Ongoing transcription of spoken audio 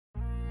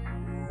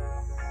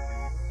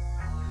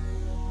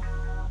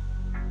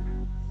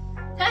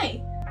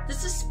Hey,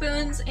 this is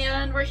Spoons,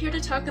 and we're here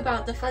to talk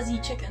about the fuzzy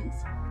chickens.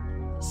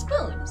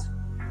 Spoons.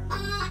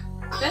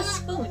 Best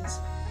Spoons.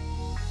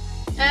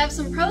 I have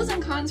some pros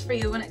and cons for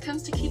you when it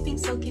comes to keeping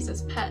Silkies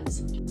as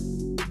pets.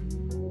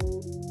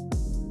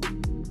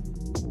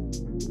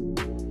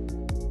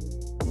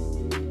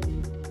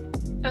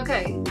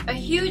 Okay, a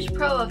huge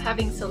pro of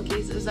having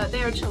Silkies is that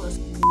they are chill as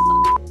f***.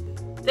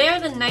 They are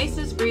the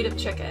nicest breed of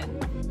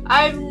chicken.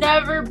 I've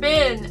never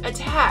been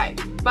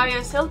attacked by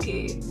a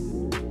Silkie.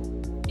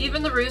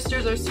 Even the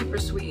roosters are super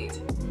sweet.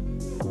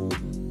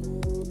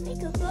 Hey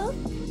Coco.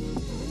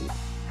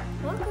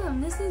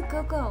 Welcome, this is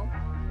Coco.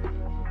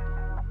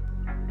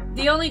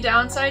 The only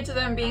downside to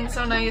them being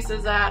so nice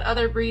is that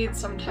other breeds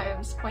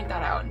sometimes point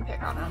that out and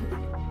pick on them.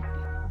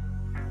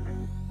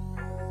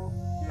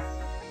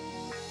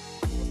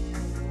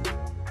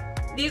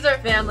 These are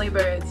family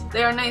birds.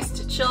 They are nice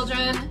to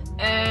children,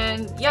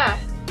 and yeah,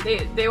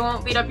 they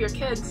won't beat up your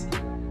kids.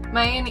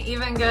 Mine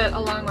even get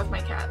along with my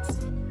cats.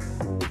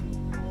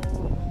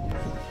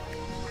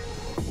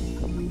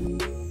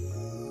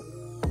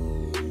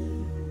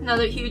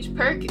 Another huge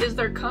perk is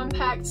their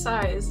compact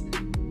size.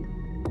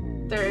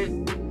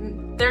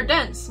 They're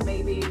dense,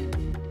 maybe.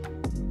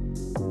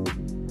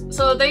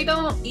 So they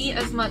don't eat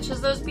as much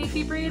as those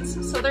beefy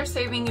breeds, so they're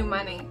saving you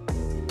money.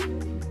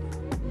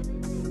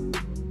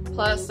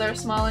 Plus, they're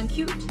small and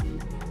cute.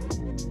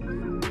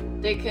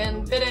 They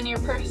can fit in your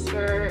purse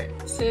or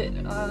sit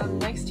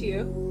next to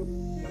you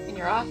in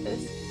your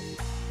office.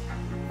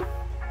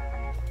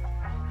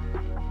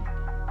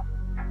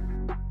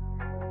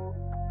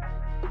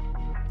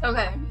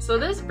 Okay, so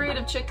this breed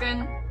of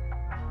chicken,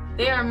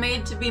 they are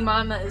made to be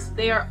mamas.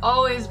 They are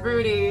always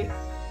broody.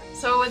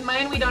 So with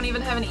mine, we don't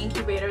even have an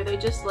incubator. They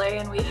just lay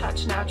and we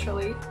hatch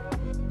naturally.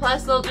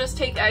 Plus, they'll just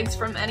take eggs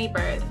from any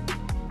bird.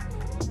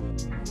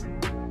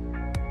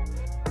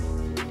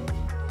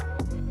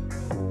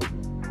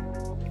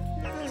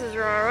 This is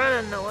Ra. I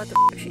don't know what the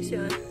f she's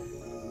doing.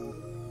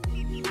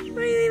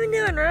 What are you even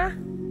doing, Ra?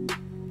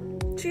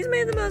 She's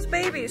made the most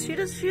babies.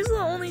 She's the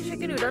only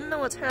chicken who doesn't know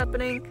what's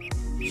happening.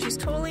 She's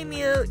totally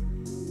mute.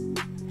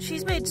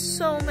 She's made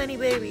so many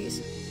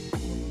babies.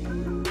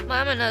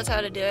 Mama knows how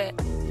to do it.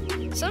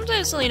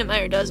 Sometimes Selena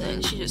Meyer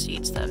doesn't, she just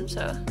eats them,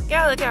 so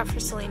gotta look out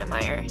for Selena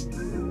Meyer.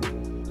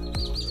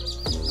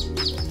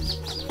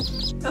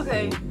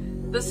 Okay,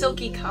 the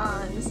Silkie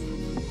cons.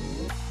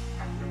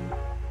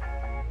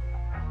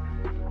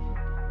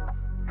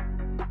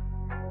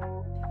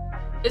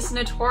 It's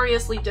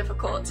notoriously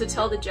difficult to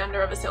tell the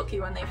gender of a Silkie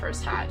when they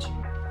first hatch.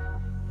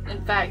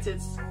 In fact,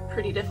 it's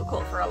pretty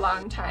difficult for a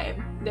long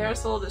time. They're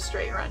sold a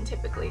straight run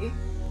typically.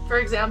 For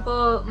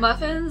example,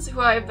 Muffins, who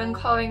I've been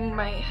calling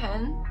my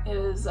hen,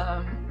 is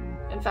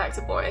in fact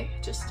a boy,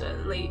 just a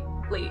late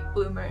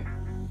bloomer.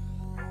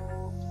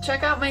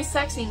 Check out my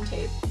sexing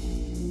tape.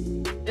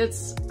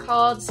 It's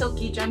called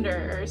Silkie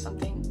Gender or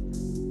something.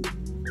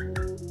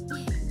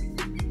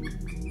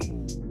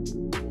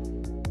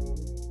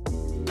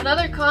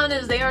 Another con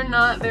is they are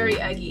not very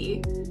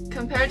eggy.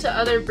 Compared to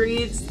other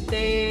breeds,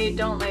 they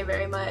don't lay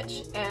very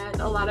much,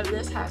 and a lot of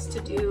this has to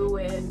do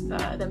with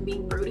them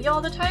being broody all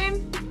the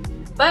time.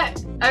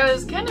 But I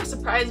was kind of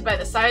surprised by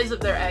the size of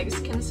their eggs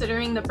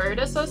considering the bird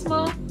is so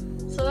small,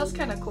 so that's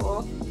kind of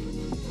cool.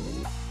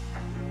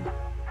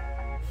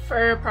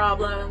 Fur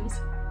problems.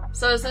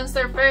 So since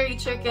they're furry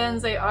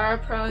chickens, they are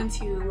prone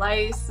to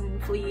lice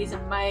and fleas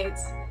and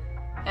mites,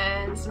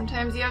 and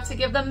sometimes you have to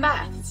give them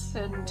baths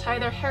and tie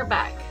their hair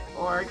back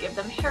or give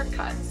them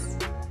haircuts.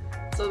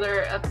 So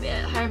they're a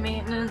bit high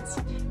maintenance.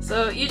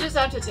 So you just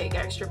have to take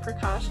extra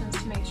precautions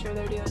to make sure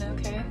they're doing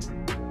okay.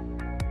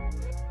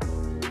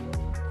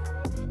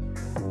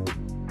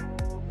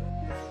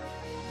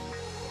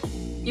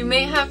 You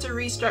may have to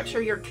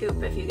restructure your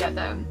coop if you get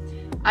them.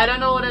 I don't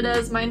know what it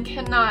is, mine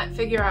cannot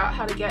figure out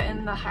how to get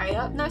in the high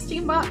up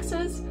nesting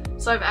boxes,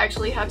 so I've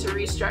actually had to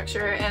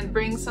restructure and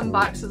bring some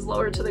boxes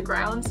lower to the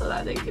ground so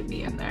that they could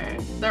be in there.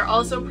 They're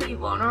also pretty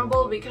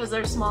vulnerable because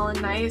they're small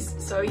and nice,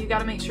 so you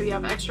gotta make sure you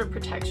have extra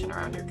protection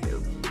around your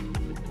coop.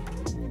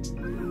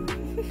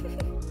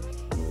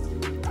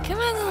 Come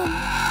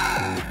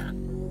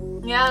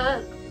on.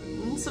 Yeah,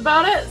 that's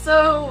about it,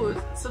 so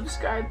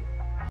subscribe.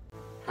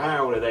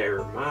 Howdy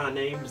there, my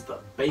name's the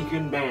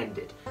Bacon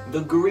Bandit,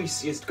 the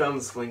greasiest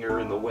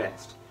gunslinger in the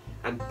West,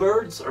 and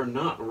birds are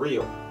not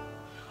real.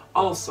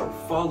 Also,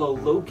 follow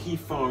Low-Key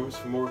Farms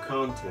for more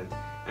content,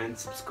 and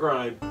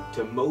subscribe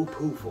to Mo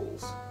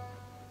Poofles.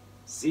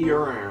 See you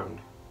around.